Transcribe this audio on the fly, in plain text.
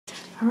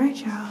All right,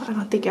 y'all. I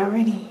don't think y'all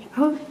ready.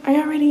 Oh, are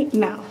y'all ready?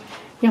 No,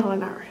 y'all are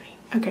not ready.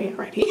 Okay, y'all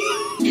ready?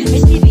 And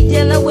she be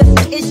dealing with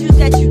some issues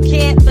that you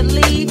can't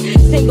believe.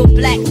 Single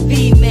black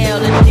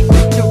female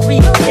addicted to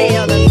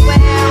retail as well.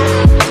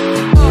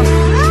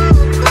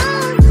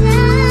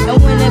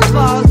 And when it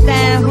falls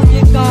down, who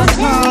you gonna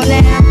call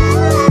now?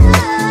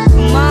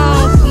 Come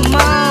on, come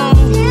on.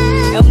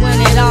 And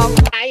when it all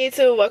Hi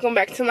YouTube, welcome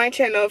back to my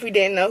channel. If you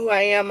didn't know who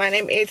I am, my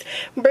name is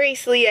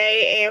Brece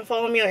Leeay, and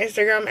follow me on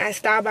Instagram at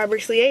Style by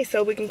Brece Leeay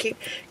so we can keep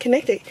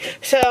connected.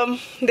 So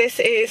this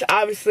is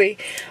obviously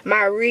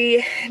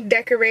my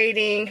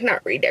decorating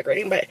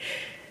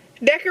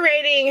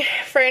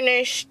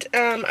furnished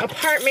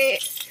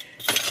apartment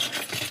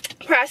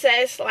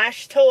process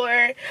 /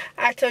 tour.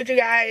 I told you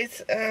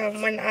guys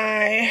when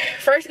I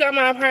first got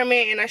my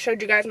apartment and I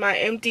showed you guys my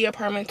empty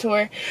apartment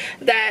tour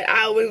that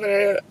I was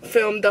gonna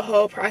film the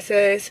whole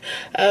process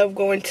of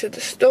going to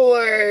the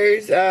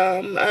stores,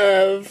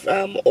 of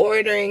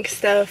ordering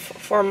stuff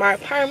for my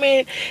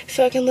apartment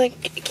so I can look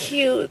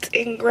cute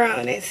and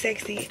grown and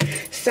sexy.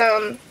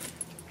 So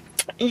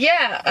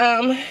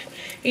yeah,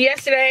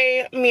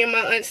 yesterday me and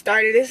my aunt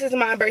started. This is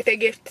my birthday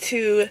gift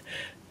to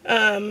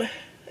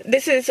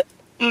this is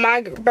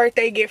my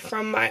birthday gift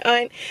from my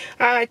aunt.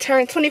 I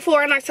turned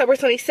 24 on October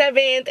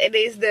 27th. It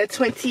is the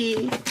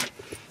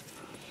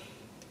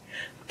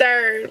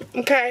 23rd.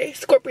 Okay,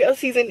 Scorpio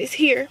season is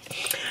here.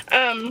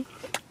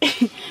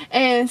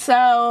 And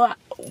so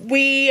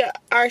we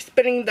are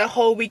spending the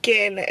whole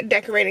weekend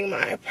decorating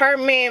my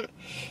apartment.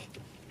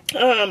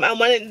 I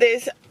wanted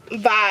this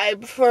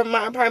vibe for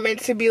my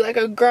apartment to be like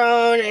a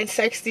grown and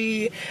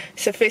sexy,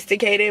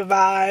 sophisticated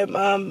vibe.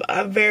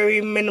 A very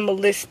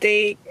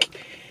minimalistic,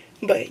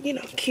 but you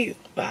know, cute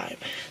vibe.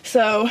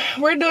 So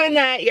we're doing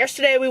that.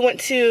 Yesterday we went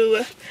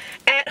to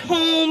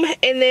athome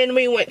and then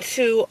we went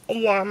to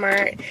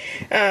Walmart,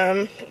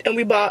 and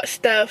we bought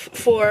stuff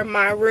for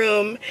my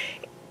room,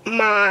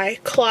 my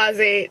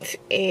closet,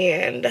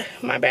 and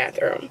my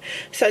bathroom.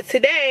 So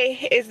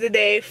today is the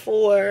day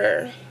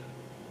for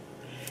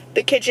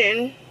the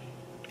kitchen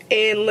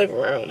and living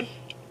room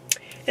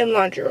and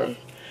laundry room.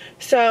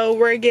 So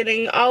we're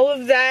getting all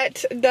of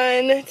that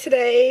done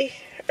today,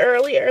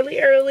 early.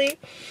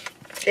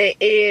 It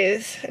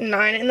is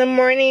 9 in the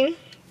morning.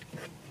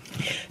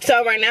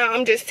 So right now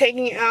I'm just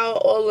taking out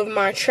all of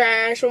my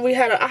trash. I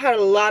had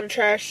a lot of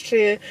trash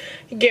to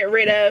get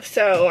rid of,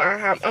 so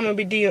I'm gonna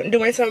be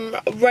doing some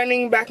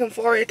running back and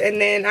forth, and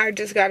then I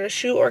just got a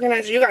shoe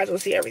organizer. You guys will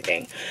see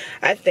everything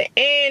at the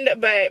end,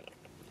 but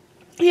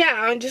yeah,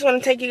 I just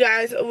want to take you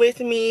guys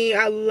with me.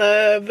 I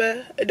love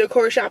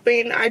decor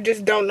shopping. I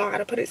just don't know how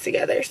to put it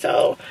together,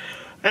 so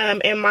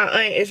and my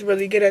aunt is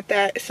really good at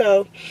that.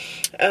 So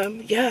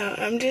yeah,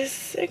 I'm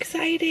just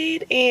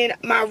excited, and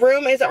my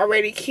room is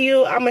already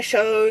cute. I'm gonna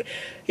show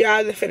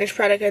y'all the finished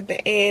product at the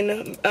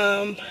end,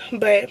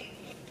 but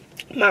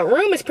my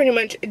room is pretty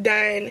much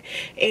done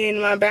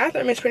and my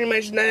bathroom is pretty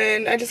much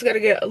done. I just gotta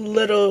get a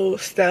little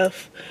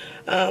stuff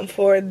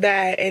for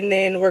that, and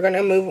then we're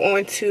gonna move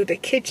on to the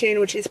kitchen,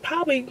 which is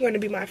probably going to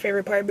be my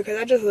favorite part because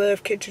I just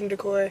love kitchen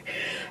decor.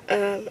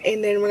 And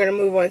then we're gonna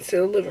move on to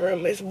the living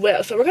room as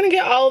well. So we're gonna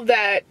get all of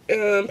that,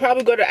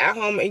 probably go to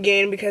athome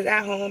again because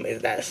athome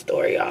is that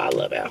store, y'all. I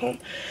love athome.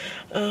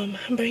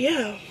 But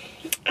yeah,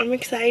 I'm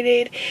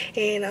excited,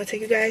 and I'll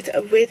take you guys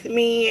with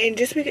me. And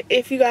just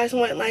if you guys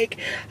want like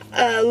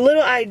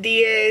little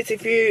ideas,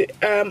 if you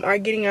are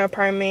getting an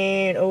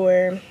apartment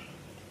or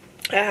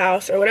a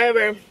house or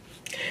whatever,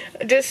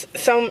 just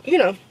some, you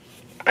know,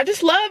 I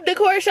just love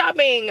decor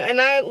shopping,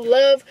 and I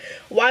love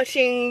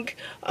watching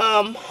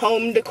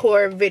home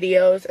decor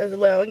videos as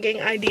well and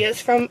getting ideas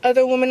from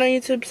other women on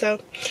YouTube. So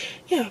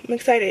yeah, I'm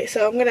excited.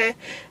 So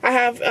I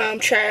have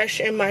trash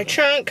in my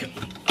trunk.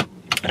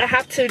 I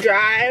have to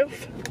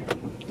drive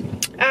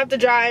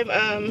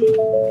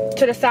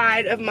to the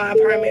side of my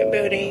apartment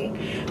building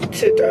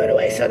to throw it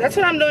away. So that's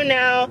what I'm doing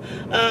now.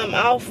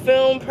 I'll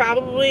film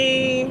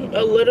probably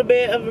a little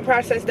bit of the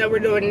process that we're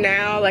doing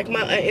now. Like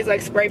my aunt is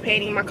like spray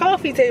painting my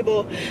coffee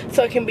table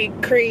so it can be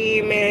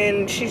cream,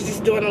 and she's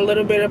just doing a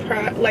little bit of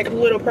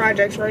little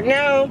projects right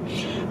now.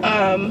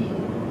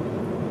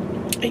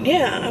 And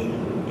yeah,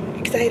 I'm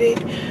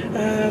excited.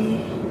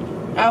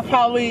 I'll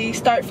probably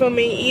start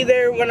filming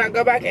either when I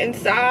go back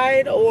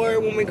inside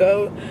or when we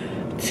go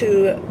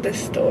to the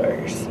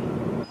stores.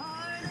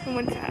 I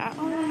went to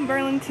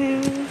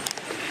Burlington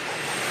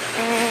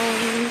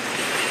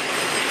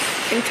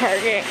and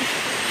Target.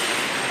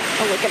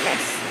 Oh, look at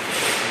this.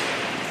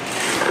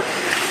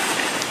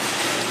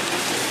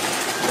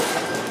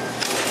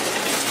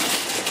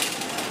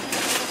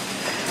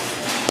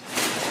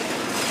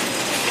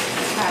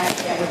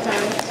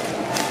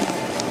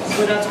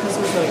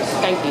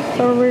 Thank you.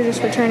 So we're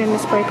just returning the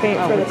spray paint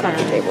for the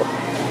coffee table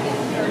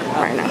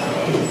right now.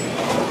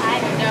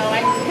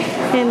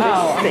 And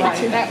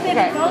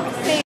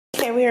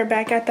okay, we are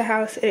back at the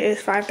house. It is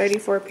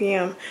 5:34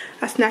 p.m.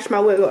 I snatched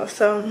my wig off,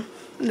 so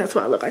that's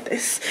why I look like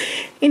this.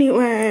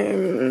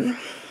 Anyway,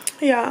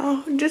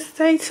 y'all just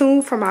stay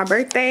tuned for my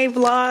birthday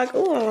vlog.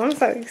 Oh, I'm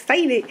so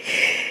excited.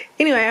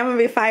 Anyway, I'm gonna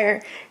be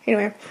fire.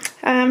 Anyway,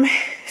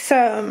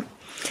 so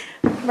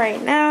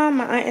right now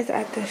my aunt is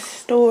at the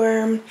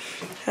store.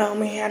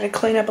 We had to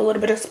clean up a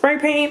little bit of spray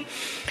paint.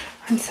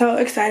 I'm so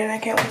excited. I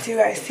can't wait to you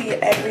guys see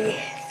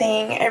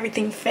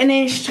everything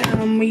finished.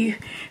 We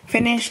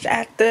finished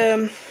at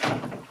the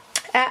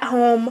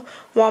At-Home,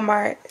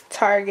 Walmart,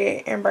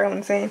 Target, and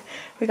Burlington.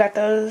 We got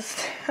those.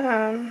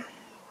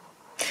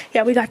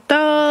 Yeah, we got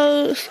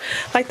those,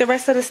 like the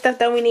rest of the stuff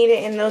that we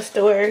needed in those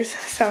stores.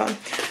 So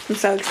I'm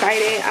so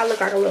excited. I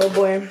look like a little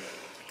boy.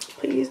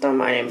 Please don't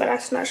mind it, but I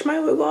snatched my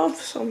wig off.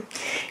 So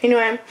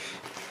anyway,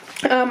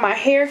 my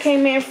hair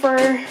came in for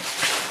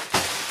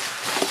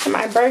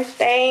my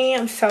birthday.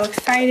 I'm so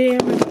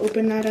excited. I'm gonna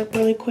open that up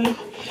really quick.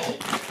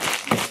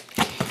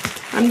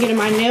 I'm getting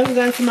my nails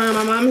done tomorrow.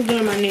 My mom is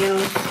doing my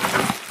nails.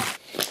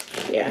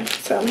 Yeah,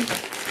 so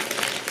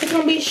it's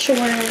gonna be short.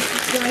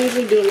 I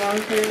usually do long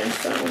hair,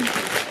 so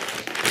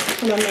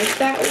I'm gonna make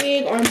that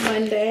wig on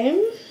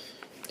Monday.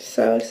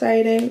 So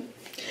excited.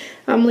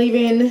 I'm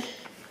leaving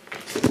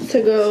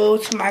to go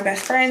to my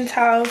best friend's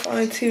house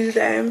on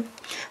Tuesday.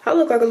 I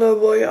look like a little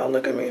boy, y'all.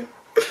 Look at me.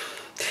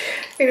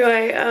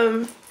 Anyway,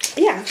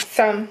 yeah,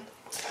 so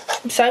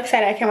I'm so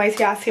excited. I can't wait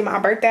till y'all see my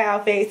birthday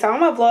outfit. So I'm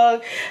gonna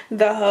vlog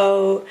the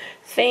whole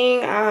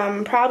thing.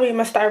 Probably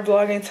gonna start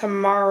vlogging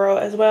tomorrow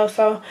as well.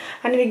 So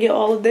I need to get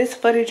all of this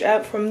footage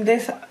up from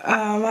this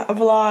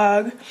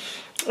vlog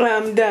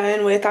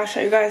done with. I'll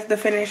show you guys the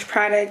finished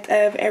product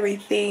of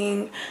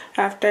everything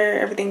after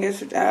everything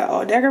is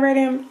all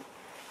decorated.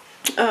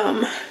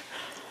 What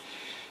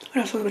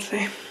else was I going to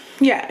say?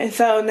 Yeah, and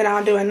so then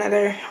I'll do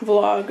another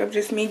vlog of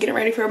just me getting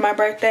ready for my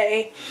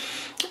birthday.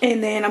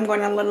 And then I'm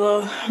going on a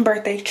little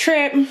birthday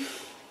trip in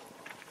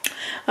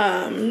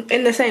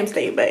the same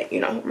state, but you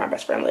know where my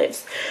best friend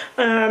lives.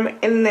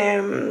 And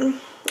then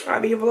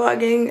I'll be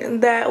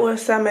vlogging that with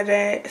some of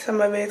it.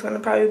 Some of it is going to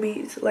probably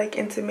be like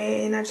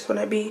intimate, and I just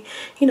want to be,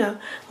 you know,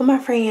 with my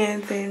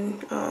friends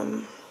and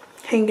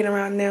hanging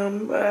around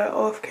them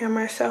off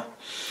camera. So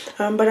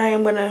but I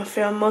am going to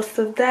film most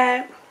of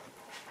that.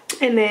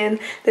 And then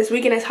this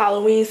weekend is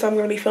Halloween, so I'm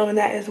going to be filming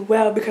that as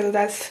well because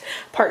that's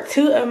part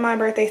 2 of my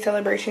birthday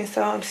celebration.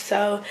 So I'm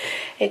so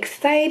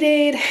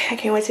excited. I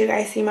can't wait till you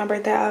guys see my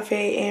birthday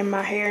outfit and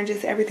my hair and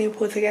just everything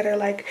pulled together.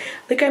 Like,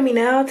 look at me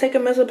now. Take a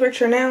mental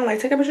picture now. Like,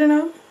 take a picture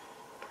now.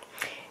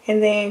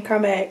 And then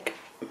come back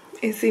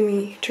and see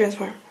me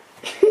transform.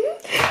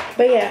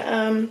 But yeah,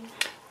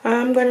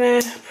 I'm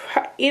going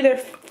to either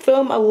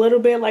film a little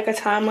bit like a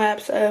time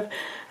lapse of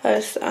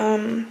us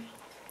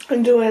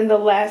doing the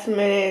last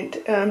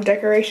minute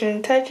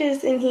decoration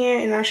touches in here,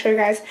 and I'll show you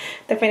guys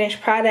the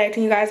finished product,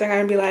 and you guys are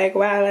gonna be like,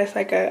 wow, that's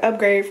like an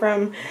upgrade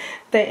from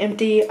the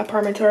empty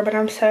apartment tour. But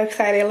I'm so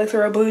excited. It looks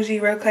real bougie,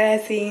 real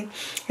classy.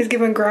 It's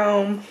giving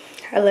grown.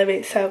 I love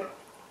it. So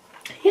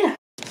yeah,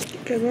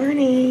 good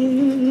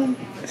morning.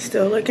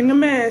 Still looking a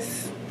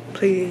mess.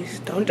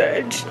 Please don't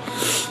judge.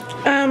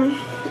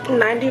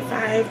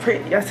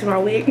 95%, y'all see my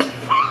wig?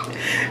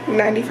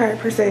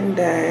 95%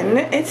 done.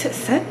 It's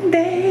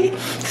Sunday,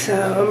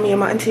 so me and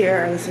my auntie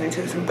are listening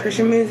to some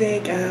Christian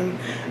music.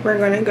 We're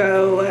gonna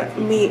go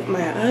meet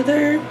my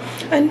other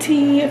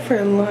auntie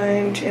for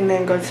lunch and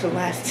then go to the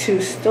last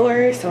 2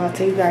 stores. So I'll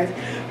take you guys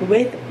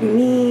with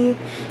me.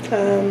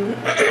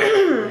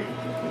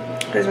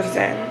 Here's what I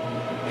said.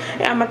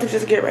 Yeah, I'm about to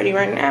just get ready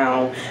right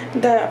now.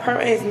 The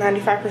apartment is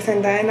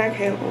 95% done. I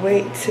can't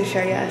wait to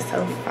show you. It's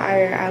so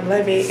fire. I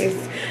love it.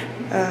 It's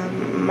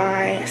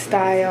my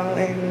style,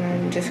 and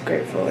I'm just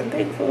grateful and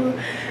thankful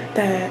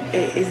that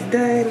it is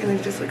done, and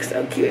it just looks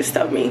so cute. It's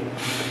so me.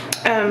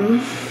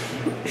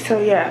 So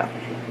yeah,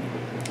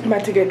 I'm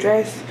about to get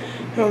dressed,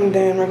 and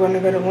then we're going to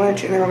go to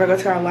lunch, and then we're going to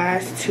go to our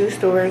last 2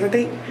 stores. I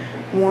think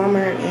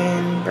Walmart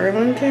and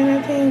Burlington,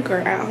 I think, or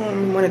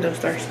At-Home, one of those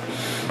stores.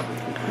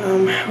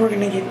 We're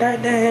gonna get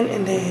that done,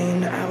 and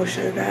then I will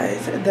show you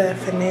guys the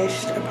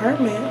finished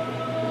apartment.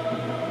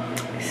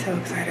 So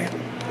excited.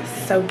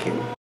 It's so cute.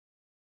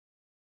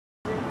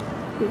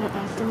 We're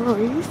at the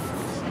Royce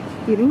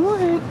eating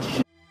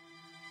lunch.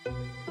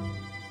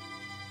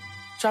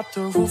 Drop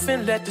the roof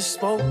and let the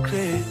smoke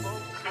clear.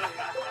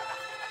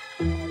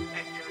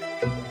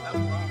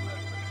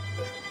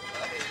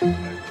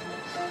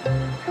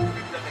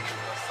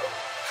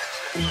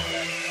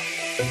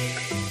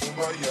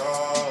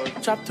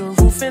 Drop the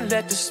roof and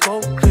let the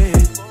smoke clear.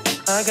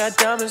 I got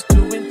diamonds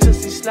doing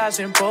tootsie slides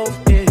in both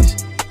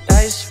ears.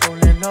 Dice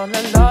rolling on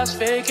the Las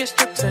Vegas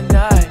strip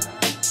tonight.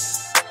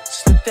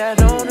 Slip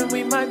that on and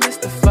we might miss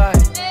the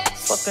fight.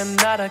 Fuck a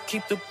night, I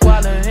keep the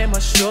guala in my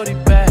shorty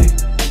bag.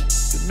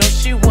 You know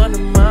she one of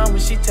mine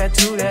when she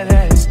tattooed that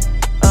ass.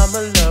 I'm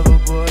a lover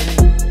boy,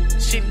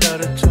 she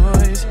love the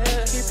toys.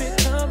 Keep it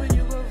coming,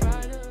 you a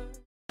rider.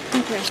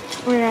 Okay,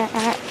 we're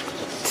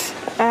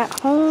at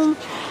home.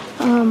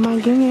 My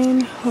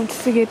union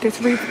wants to get this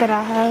wreath that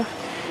I have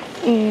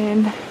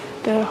and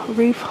the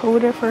wreath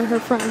holder for her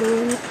front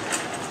door.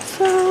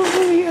 So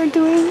we are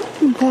doing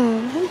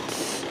that.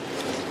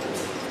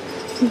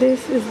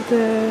 This is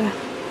the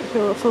It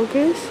will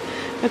focus.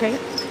 Okay,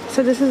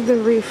 so this is the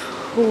wreath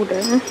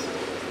holder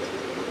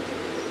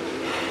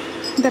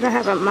that I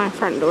have at my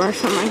front door.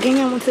 So my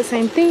gingham wants the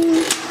same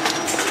thing.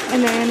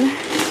 And then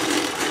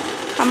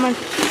I'm gonna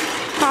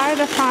try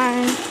to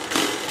find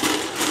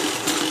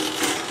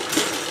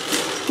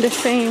the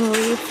same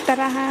wreath that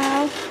I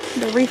have.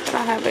 The wreath that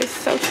I have is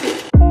so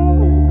cute.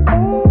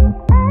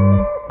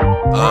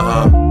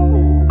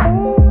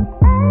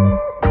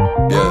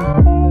 Yeah.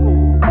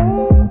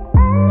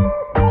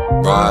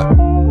 Right.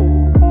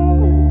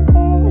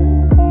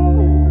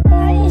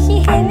 She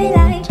hit me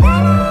like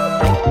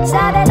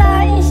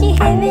Saturday, she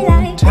hit me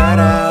like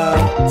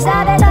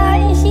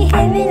Saturday, she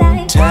hit me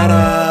like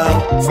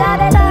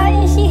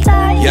Saturday, she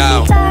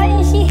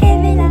hit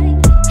me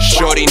like.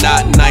 Shorty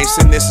not nice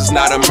and this is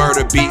not a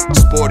murder beat.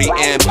 Sporty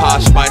and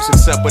posh spice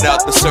except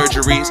without the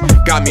surgeries.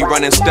 Got me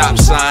running stop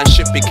signs,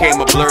 shit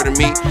became a blur to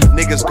me.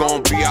 Niggas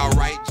gon' be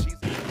alright.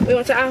 We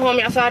went to athome,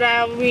 y'all saw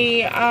that.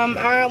 We are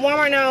at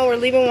Walmart now. We're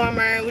leaving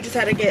Walmart. We just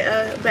had to get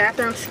a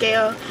bathroom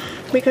scale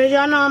because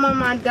y'all know I'm on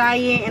my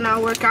diet and I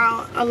work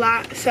out a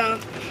lot, so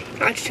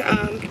I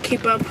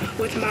keep up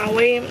with my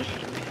weight.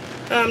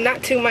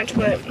 Not too much,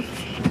 but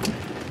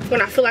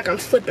when I feel like I'm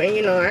slipping,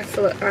 you know, I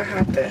feel like I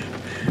have to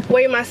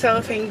weigh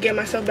myself and get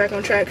myself back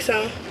on track.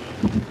 So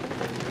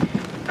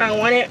I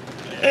wanted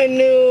a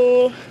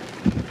new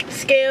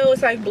scale.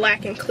 It's like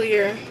black and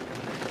clear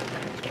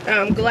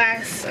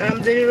glass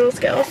digital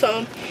scale,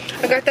 so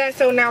I got that.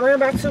 So now we're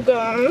about to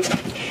go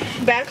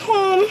back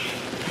home,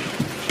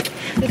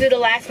 do the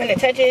last minute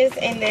touches,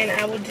 and then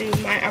I will do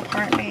my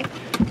apartment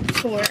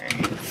tour.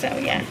 So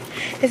yeah,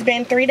 it's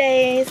been 3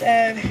 days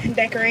of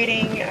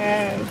decorating.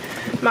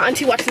 My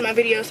auntie watches my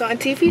video, so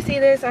auntie, if you see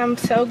this, I'm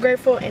so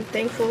grateful and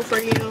thankful for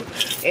you,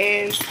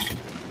 and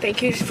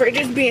thank you for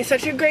just being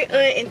such a great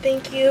aunt, and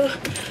thank you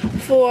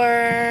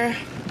for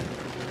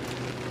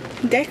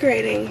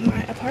decorating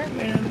my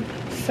apartment. I'm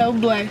so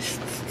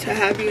blessed to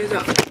have you as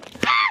well.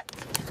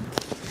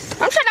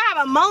 I'm trying to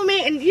have a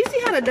moment, and you see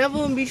how the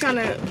devil be trying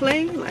to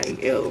play?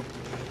 Like, ew.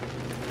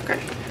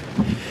 Okay.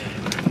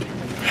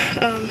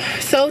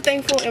 So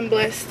thankful and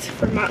blessed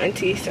for my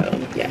auntie, so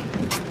yeah.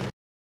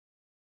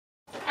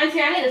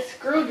 Auntie, I need a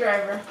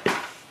screwdriver.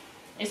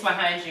 It's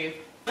behind you.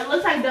 It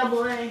looks like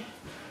double A.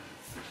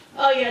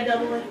 Oh yeah,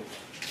 double A.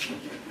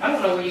 I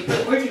don't know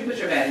where you put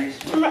your batteries.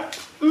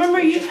 Remember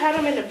you had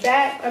them in a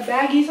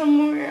baggie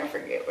somewhere? I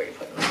forget where you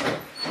put them.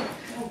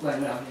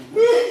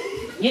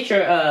 Get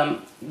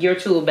your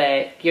tool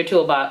bag, your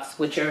toolbox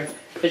with your,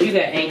 cause you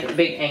got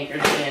big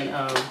anchors and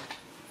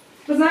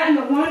Was that in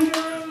the laundry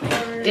room?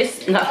 Or?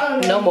 It's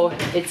no more.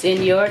 It's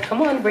in your.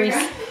 Come on, Brece.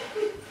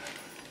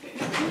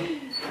 Okay.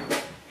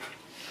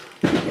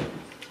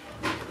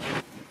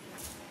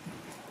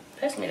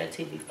 Pass me that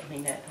TV. I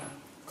mean that.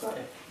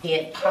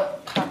 Yeah,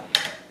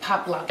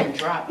 pop, lock, and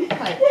drop.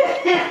 Like,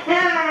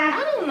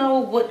 I don't know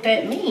what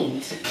that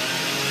means.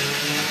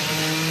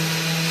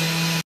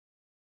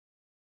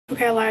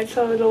 Okay, I lied.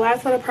 So the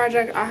last little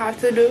project I have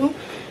to do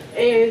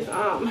is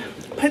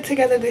put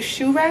together this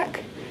shoe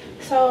rack.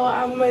 So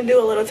I'm gonna do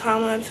a little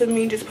time lapse of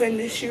me just putting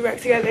this shoe rack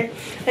together,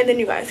 and then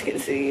you guys can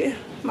see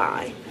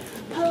my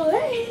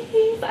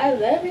place. I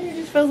love it. It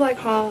just feels like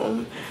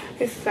home.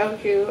 It's so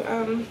cute.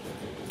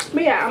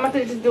 But yeah, I'm about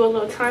to just do a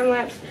little time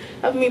lapse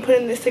of me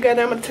putting this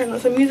together. I'm gonna turn on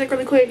some music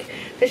really quick.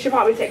 This should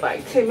probably take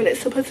like 10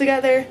 minutes to put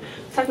together,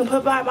 so I can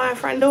put by my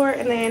front door,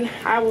 and then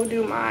I will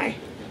do my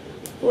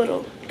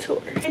little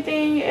tour.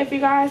 If you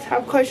guys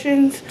have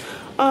questions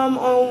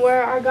on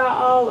where I got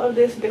all of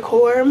this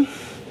decor,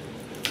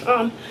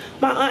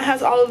 my aunt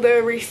has all of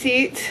the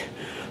receipts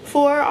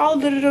for all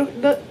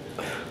the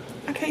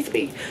I can't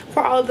speak,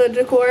 for all the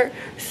decor.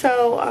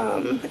 So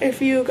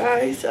if you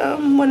guys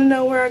want to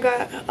know where I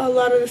got a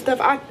lot of the stuff,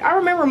 I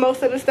remember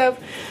most of the stuff,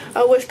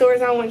 what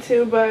stores I went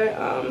to, but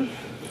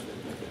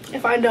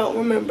if I don't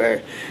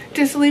remember,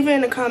 just leave it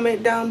in a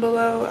comment down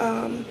below,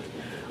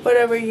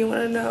 whatever you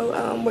want to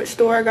know, what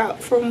store I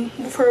got from,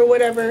 for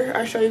whatever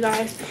I show you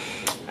guys,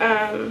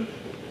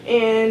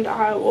 and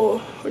I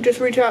will just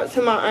reach out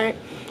to my aunt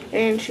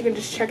and she can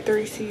just check the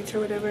receipts or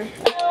whatever.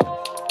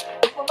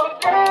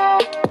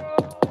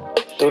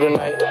 Through the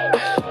night.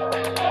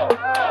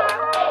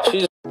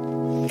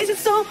 Is it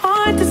so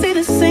hard to say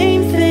the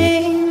same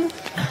thing?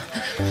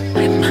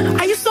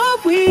 Are you so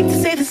weak to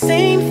say the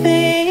same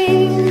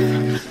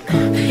thing?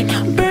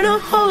 Burn a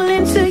hole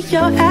into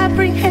your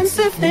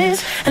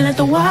apprehensiveness and let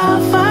the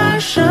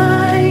wildfire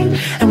shine,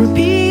 and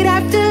repeat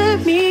after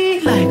me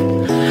like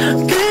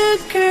good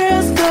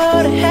girls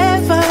go to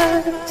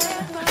heaven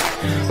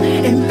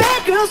and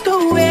bad girls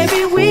go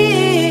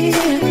everywhere.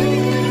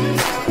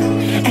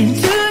 And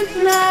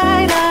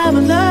tonight I'ma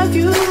love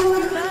you,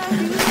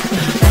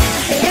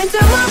 and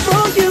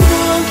tomorrow you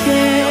won't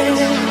care.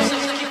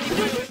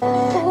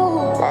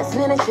 Last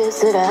minute trips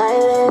to the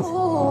island.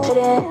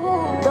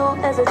 Don't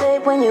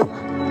hesitate when you in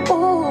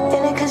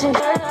it, cause you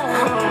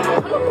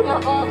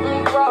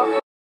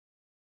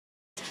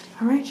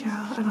Alright,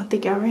 y'all. I don't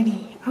think y'all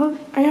ready. Oh,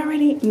 are y'all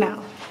ready?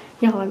 No.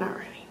 Y'all are not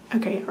ready.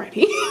 Okay, y'all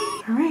ready.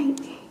 Alright.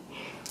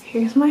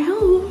 here's my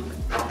home.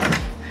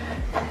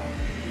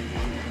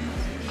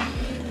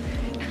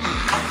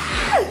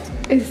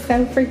 It's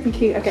so freaking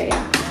cute. Okay,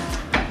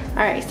 yeah.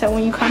 All right, so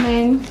when you come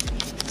in,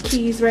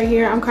 keys right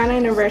here. I'm kind of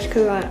in a rush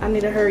because I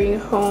need to hurry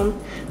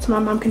home so my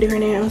mom can do her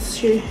nails.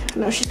 I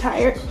know she's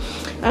tired.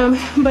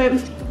 But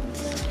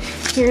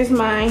here's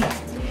my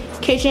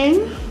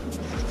kitchen.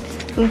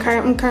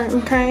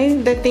 Okay.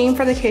 The theme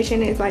for the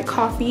kitchen is like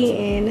coffee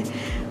and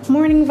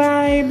morning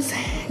vibes,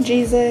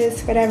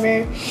 Jesus,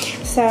 whatever.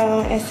 So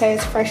it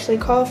says freshly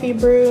coffee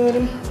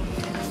brewed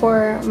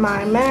for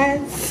my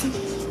mats.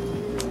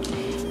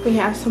 We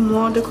have some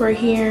wall decor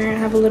here. I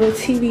have a little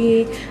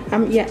TV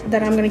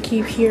that I'm gonna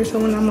keep here, so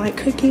when I'm like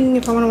cooking,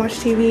 if I want to watch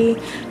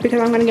TV, because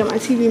I'm gonna get my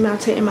TV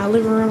mounted in my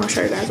living room. I'll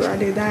show you guys where I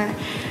did that.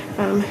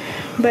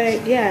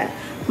 But yeah,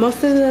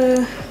 most of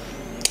the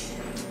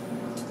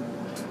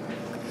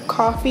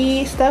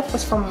coffee stuff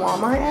was from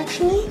Walmart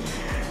actually.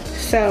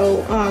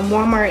 So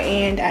Walmart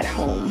and at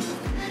home.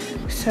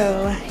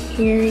 So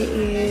here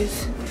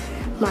is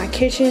my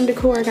kitchen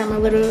decor. I got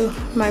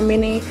my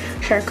mini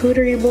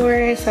charcuterie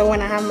board, so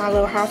when I have my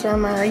little house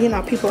warming or you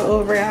know people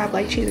over, I have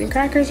like cheese and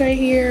crackers right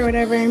here or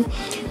whatever,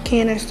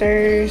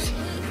 canisters.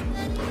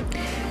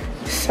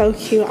 So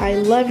cute, I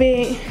love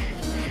it.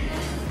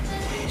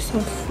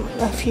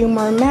 A few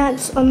more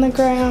mats on the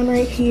ground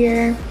right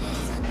here,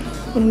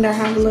 and I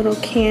have a little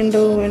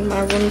candle and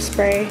my room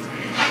spray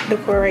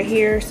decor right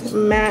here.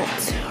 Some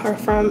mats are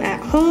from at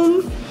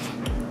home.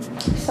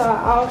 So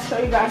I'll show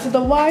you guys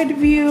the wide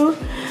view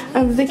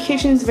of the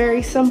kitchen. Is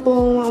very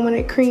simple. I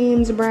wanted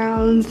creams,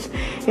 browns,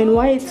 and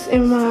whites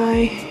in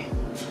I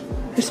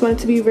just want it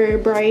to be very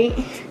bright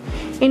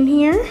in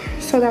here.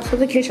 So that's what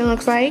the kitchen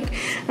looks like.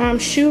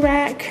 Shoe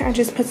rack I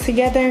just put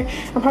together.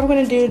 I'm probably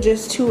gonna do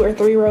just 2 or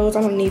 3 rows.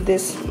 I don't need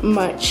this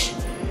much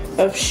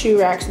of shoe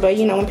racks, but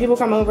you know when people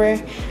come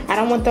over, I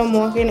don't want them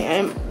walking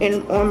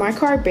on my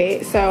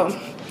carpet. So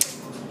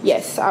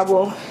yes, I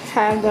will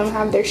have them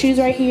have their shoes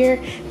right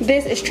here.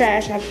 This is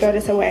trash, I have to throw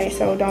this away,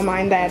 so don't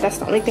mind that. That's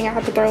the only thing I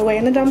have to throw away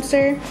in the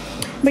dumpster.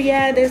 But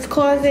yeah, this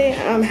closet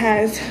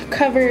has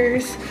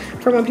covers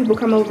for when people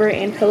come over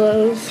and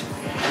pillows.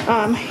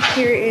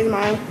 Here is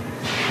my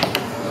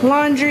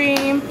laundry.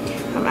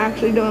 I'm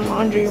actually doing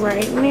laundry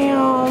right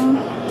now.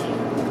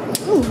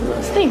 Ooh, a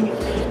little steamy.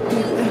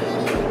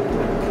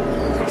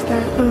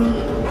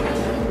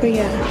 But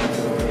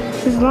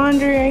yeah, this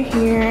laundry right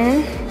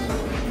here.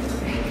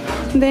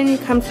 Then you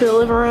come to the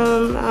living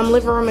room.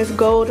 Living room is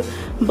gold,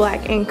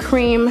 black, and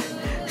cream.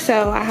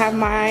 So I have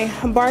my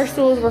bar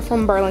stools were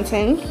from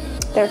Burlington.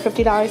 They're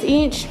 $50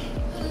 each.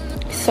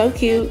 So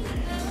cute.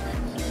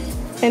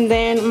 And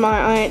then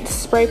my aunt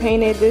spray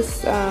painted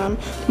this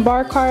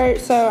bar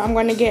cart. So I'm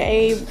going to get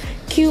a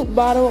cute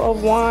bottle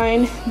of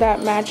wine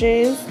that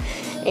matches.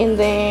 And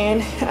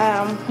then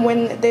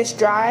when this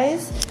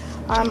dries,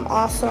 I'm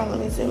also, let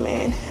me zoom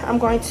in. I'm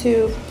going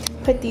to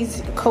put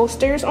these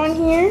coasters on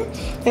here,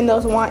 and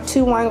those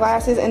 2 wine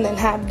glasses, and then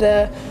have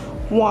the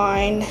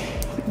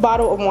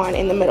bottle of wine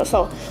in the middle.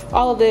 So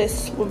all of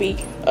this will be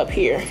up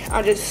here.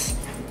 I just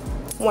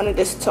wanted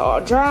this to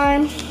all dry.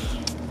 And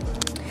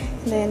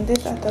then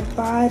this at the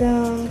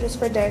bottom just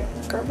for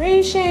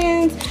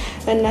decorations,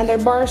 another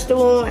bar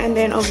stool, and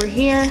then over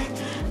here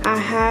I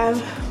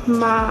have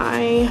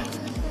my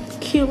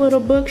cute little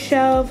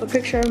bookshelf, a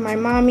picture of my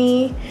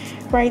mommy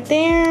right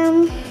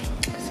there.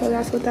 So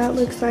that's what that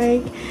looks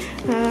like.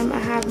 I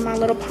have my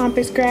little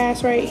pampas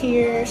grass right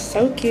here,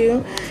 so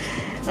cute.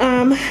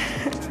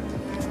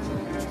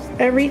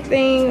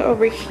 Everything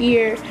over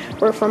here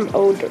were from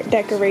old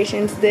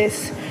decorations.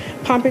 This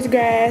pampas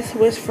grass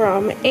was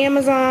from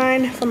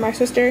Amazon from my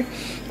sister,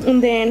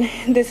 and then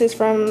this is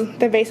from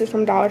the vases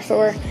from Dollar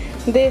Store.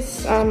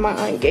 This my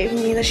aunt gave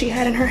me that she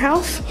had in her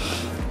house.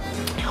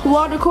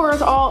 Wall decor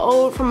is all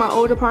old from my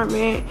old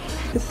apartment.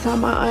 This is how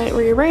my aunt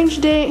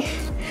rearranged it.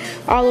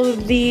 All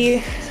of the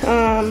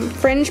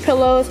fringe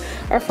pillows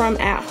are from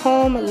at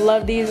home. I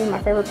love these, are my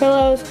favorite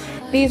pillows.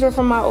 These were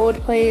from my old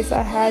place.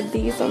 I had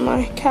these on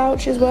my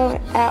couch as well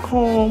at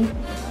home.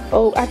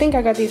 Oh, I think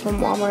I got these from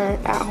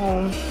Walmart at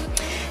home.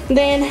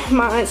 Then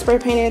my aunt spray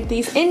painted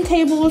these end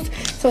tables,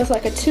 so it's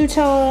like a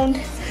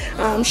two-toned.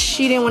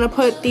 She didn't want to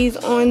put these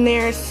on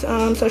there,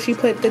 so she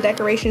put the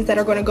decorations that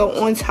are going to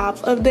go on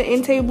top of the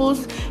end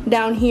tables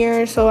down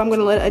here. So I'm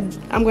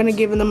gonna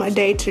give them a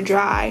day to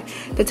dry,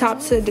 the top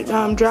to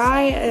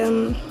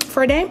dry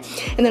for a day,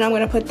 and then I'm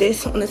gonna put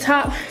this on the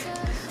top.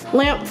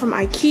 Lamp from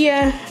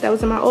IKEA that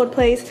was in my old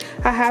place.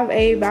 I have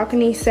a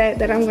balcony set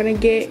that I'm gonna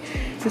get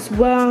as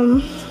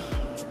well.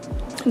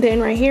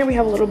 Then right here we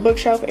have a little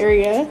bookshelf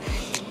area.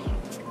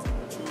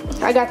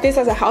 I got this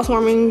as a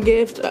housewarming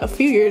gift a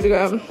few years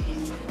ago.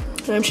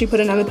 She put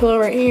another pillow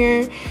right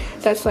here.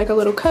 That's like a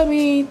little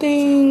cubby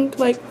thing,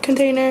 like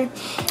container.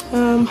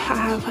 I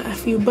have a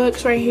few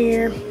books right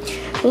here.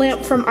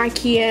 Lamp from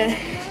IKEA.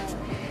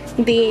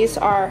 These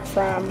are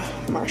from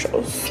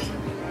Marshall's.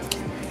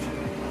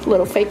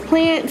 Little fake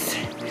plants.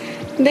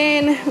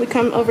 Then we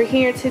come over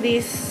here to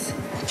this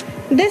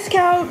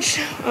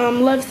couch,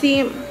 love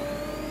seat.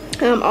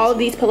 All of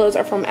these pillows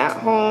are from at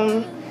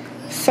home.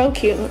 So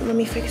cute. Let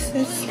me fix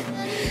this.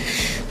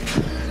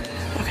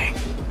 Okay.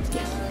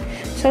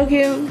 So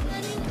cute.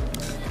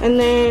 And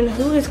then,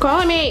 who is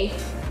calling me?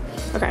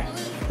 Okay.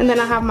 And then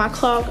I have my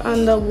clock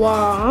on the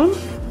wall.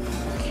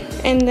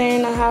 And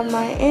then I have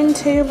my end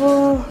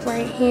table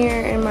right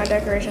here and my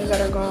decorations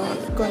that are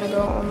going to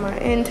go on my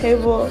end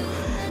table.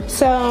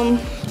 So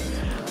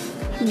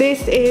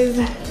this is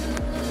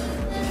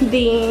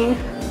the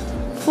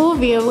full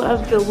view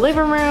of the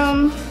living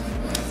room.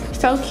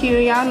 So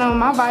cute. Y'all know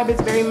my vibe is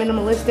very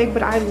minimalistic,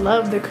 but I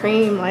love the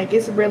cream. Like,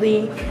 it's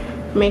really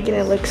making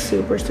it look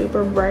super,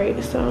 super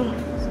bright. So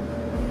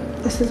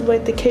this is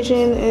what the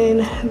kitchen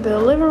and the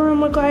living room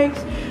look like.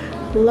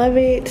 Love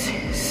it.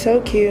 So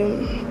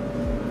cute.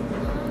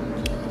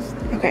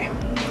 Okay,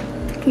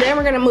 then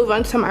we're gonna move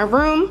on to my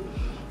room.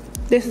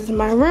 This is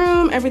my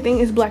room. Everything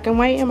is black and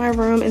white in my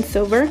room and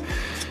silver.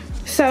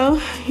 So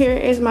here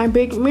is my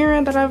big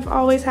mirror that I've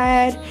always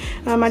had.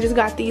 I just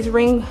got these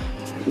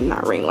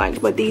not ring lights,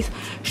 but these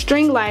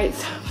string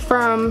lights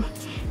from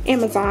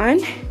Amazon.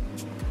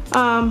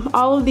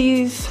 All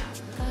this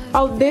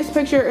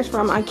picture is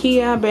from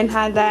IKEA. I've been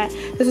had that.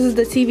 This is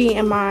the TV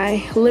in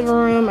my living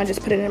room. I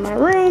just put it in my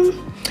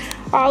room.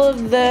 All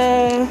of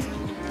the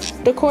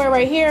decor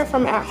right here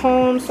from at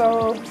home.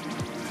 So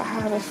I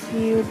have a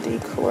few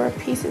decor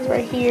pieces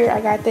right here. I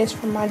got this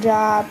from my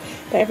job,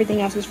 but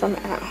everything else is from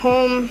at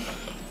home.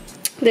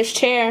 This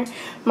chair,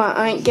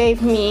 my aunt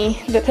gave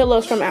me the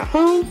pillows from at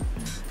home.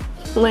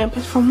 Lamp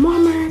is from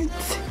Walmart.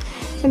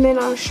 And then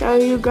I'll show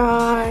you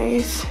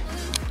guys.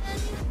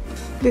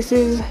 This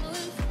is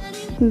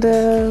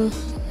the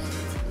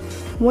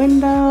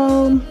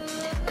window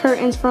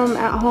curtains from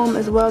at home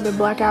as well. The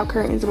blackout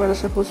curtains where they're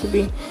supposed to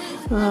be.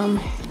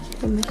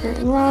 And the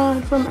curtain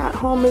rod from at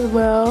home as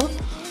well.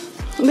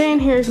 Then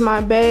here's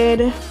my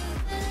bed.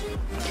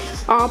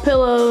 All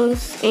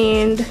pillows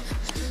and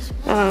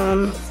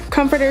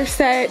comforter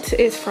set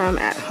is from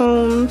at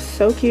home.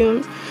 So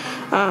cute.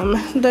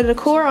 The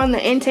decor on the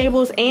end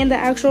tables and the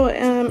actual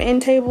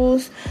end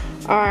tables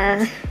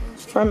are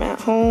from at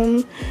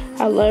home.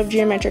 I love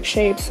geometric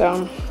shapes,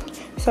 so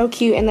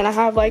cute. And then I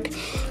have like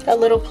a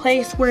little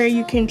place where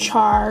you can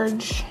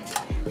charge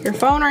your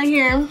phone right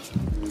here.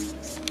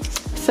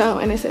 So,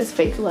 and it says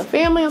Faith Love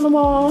Family on the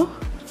wall.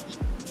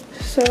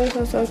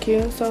 So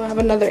cute. So I have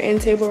another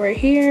end table right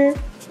here.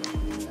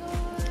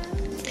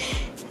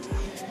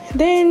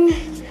 Then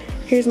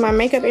here's my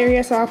makeup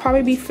area. So I'll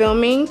probably be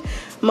filming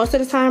most of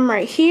the time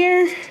right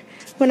here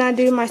when I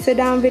do my sit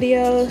down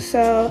videos.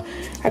 So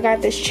I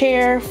got this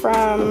chair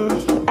from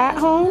At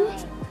Home.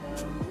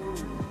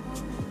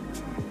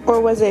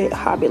 Or was it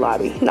Hobby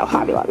Lobby? No,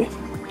 Hobby Lobby.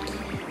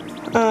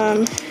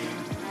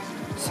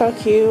 So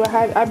cute.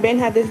 I've been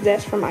had this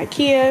desk from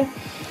IKEA.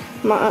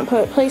 My aunt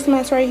put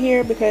placemats right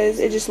here because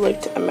it just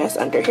looked a mess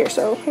under here.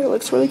 So it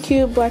looks really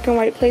cute. Black and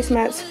white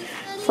placemats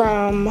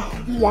from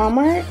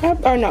Walmart.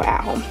 Or no,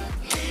 At Home.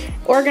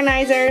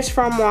 Organizers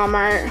from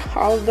Walmart.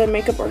 All of the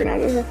makeup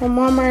organizers are from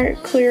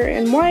Walmart. Clear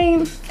and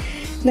white.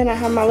 Then I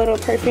have my little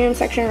perfume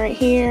section right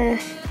here.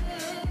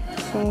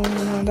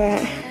 And all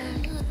that.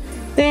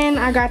 Then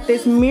I got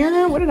this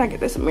mirror. Where did I get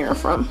this mirror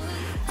from?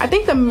 I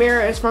think the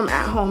mirror is from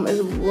At Home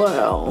as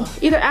well.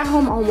 Either At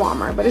Home or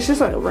Walmart, but it's just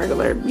like a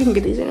regular, you can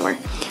get these anywhere.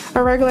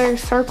 A regular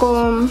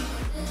circle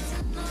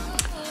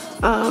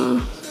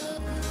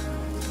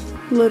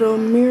little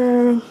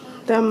mirror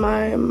that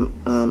my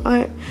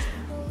aunt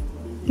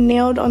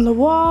nailed on the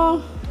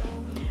wall.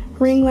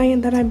 Ring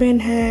light that I've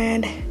been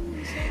had.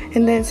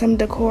 And then some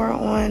decor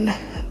on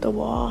the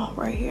wall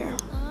right here.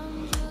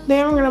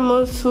 Then we're gonna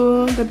move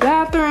to the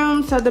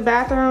bathroom. So the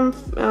bathroom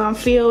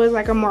feel is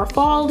like a more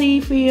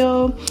fall-y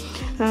feel.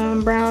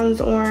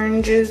 Browns,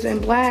 oranges, and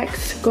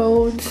blacks,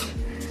 golds,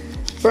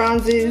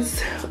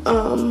 bronzes.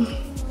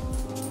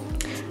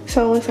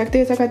 So it looks like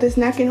this. I got this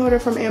napkin holder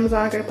from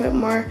Amazon. I gotta put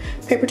more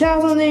paper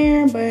towels on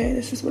there, but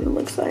this is what it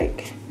looks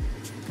like.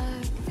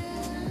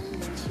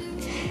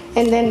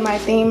 And then my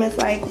theme is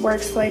like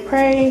work, slay,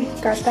 pray.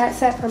 Got that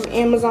set from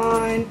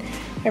Amazon.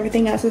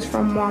 Everything else is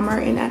from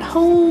Walmart and At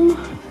Home.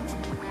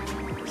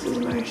 This is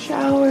my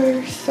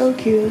shower, so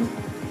cute.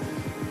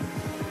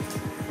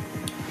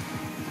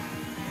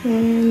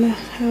 And I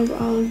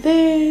have all of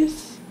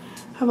this.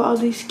 I have all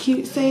these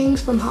cute things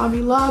from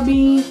Hobby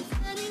Lobby.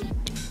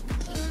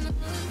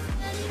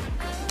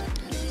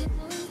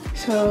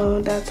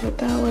 So that's what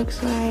that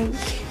looks like.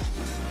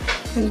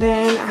 And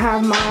then I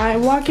have my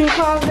walk-in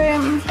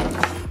closet,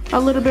 a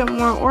little bit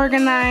more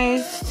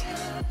organized.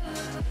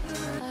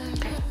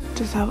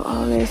 Just have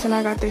all this, and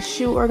I got this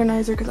shoe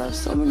organizer because I have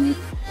so many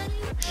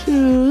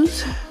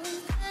shoes.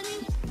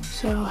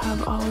 So I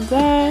have all of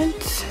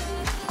that.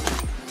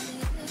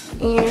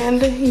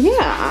 And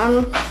yeah,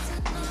 I'm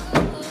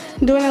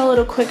doing a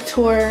little quick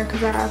tour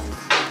because I have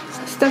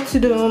stuff to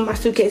do. My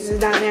suitcase is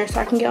down there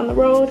so I can get on the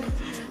road.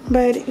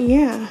 But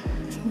yeah,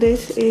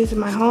 this is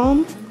my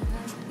home.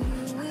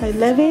 I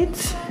love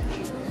it.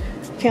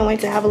 Can't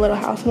wait to have a little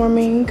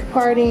housewarming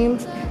party.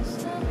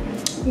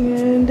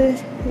 And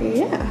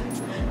yeah,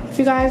 if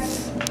you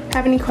guys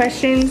have any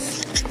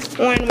questions,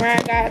 on where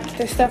I got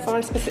the stuff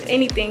on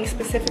anything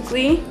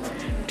specifically,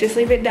 just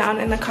leave it down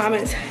in the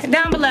comments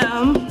down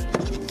below.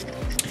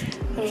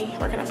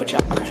 Where can I put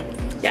y'all? Okay.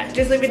 Yeah,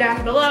 just leave it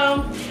down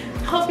below.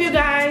 Hope you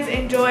guys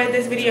enjoyed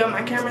this video.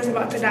 My camera's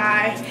about to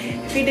die.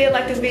 If you did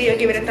like this video,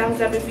 give it a thumbs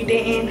up. If you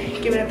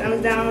didn't, give it a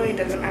thumbs down. It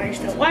doesn't matter, you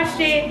still watched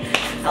it.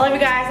 I love you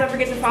guys. Don't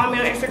forget to follow me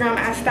on Instagram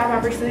at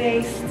Brece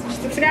Leeay.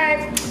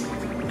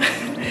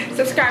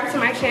 Subscribe to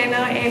my channel,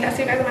 and I'll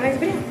see you guys in my next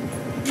video.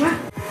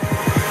 Mwah.